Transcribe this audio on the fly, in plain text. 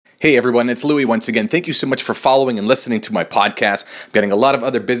Hey everyone, it's Louie once again. Thank you so much for following and listening to my podcast. I'm getting a lot of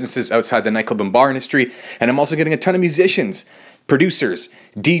other businesses outside the nightclub and bar industry, and I'm also getting a ton of musicians, producers,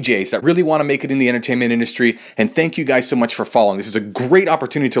 DJs that really want to make it in the entertainment industry, and thank you guys so much for following. This is a great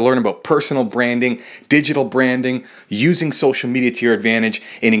opportunity to learn about personal branding, digital branding, using social media to your advantage,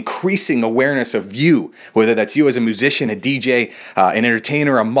 and increasing awareness of you, whether that's you as a musician, a DJ, an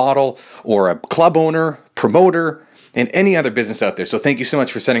entertainer, a model, or a club owner, promoter, and any other business out there. So thank you so much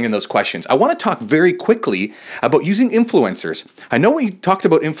for sending in those questions. I want to talk very quickly about using influencers. I know we talked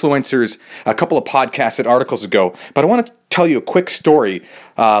about influencers a couple of podcasts and articles ago, but I want to tell you a quick story.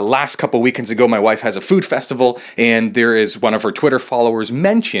 Last couple weekends ago, my wife has a food festival, and there is one of her Twitter followers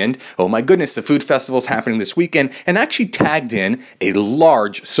mentioned, oh my goodness, the food festival is happening this weekend, and actually tagged in a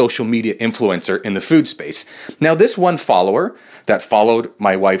large social media influencer in the food space. Now, this one follower that followed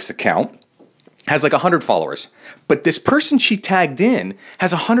my wife's account has like 100 followers. But this person she tagged in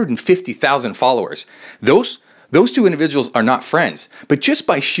has 150,000 followers. Those two individuals are not friends, but just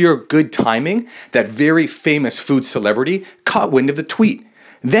by sheer good timing, that very famous food celebrity caught wind of the tweet.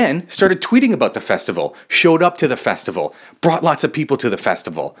 Then started tweeting about the festival, showed up to the festival, brought lots of people to the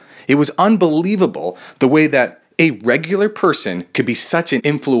festival. It was unbelievable the way that a regular person could be such an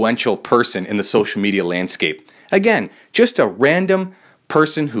influential person in the social media landscape. Again, just a random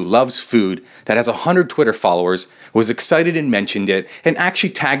person who loves food that has 100 Twitter followers, was excited and mentioned it, and actually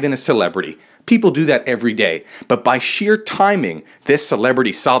tagged in a celebrity. People do that every day, but by sheer timing, this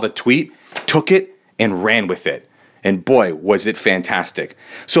celebrity saw the tweet, took it, and ran with it. And boy, was it fantastic.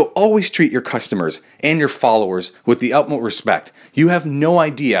 So always treat your customers and your followers with the utmost respect. You have no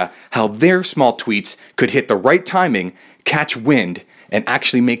idea how their small tweets could hit the right timing, catch wind, and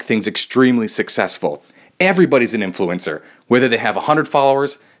actually make things extremely successful. Everybody's an influencer, whether they have 100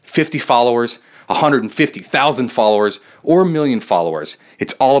 followers, 50 followers, 150,000 followers, or 1 million followers.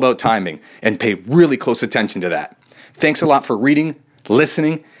 It's all about timing, and pay really close attention to that. Thanks a lot for reading,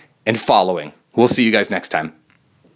 listening, and following. We'll see you guys next time.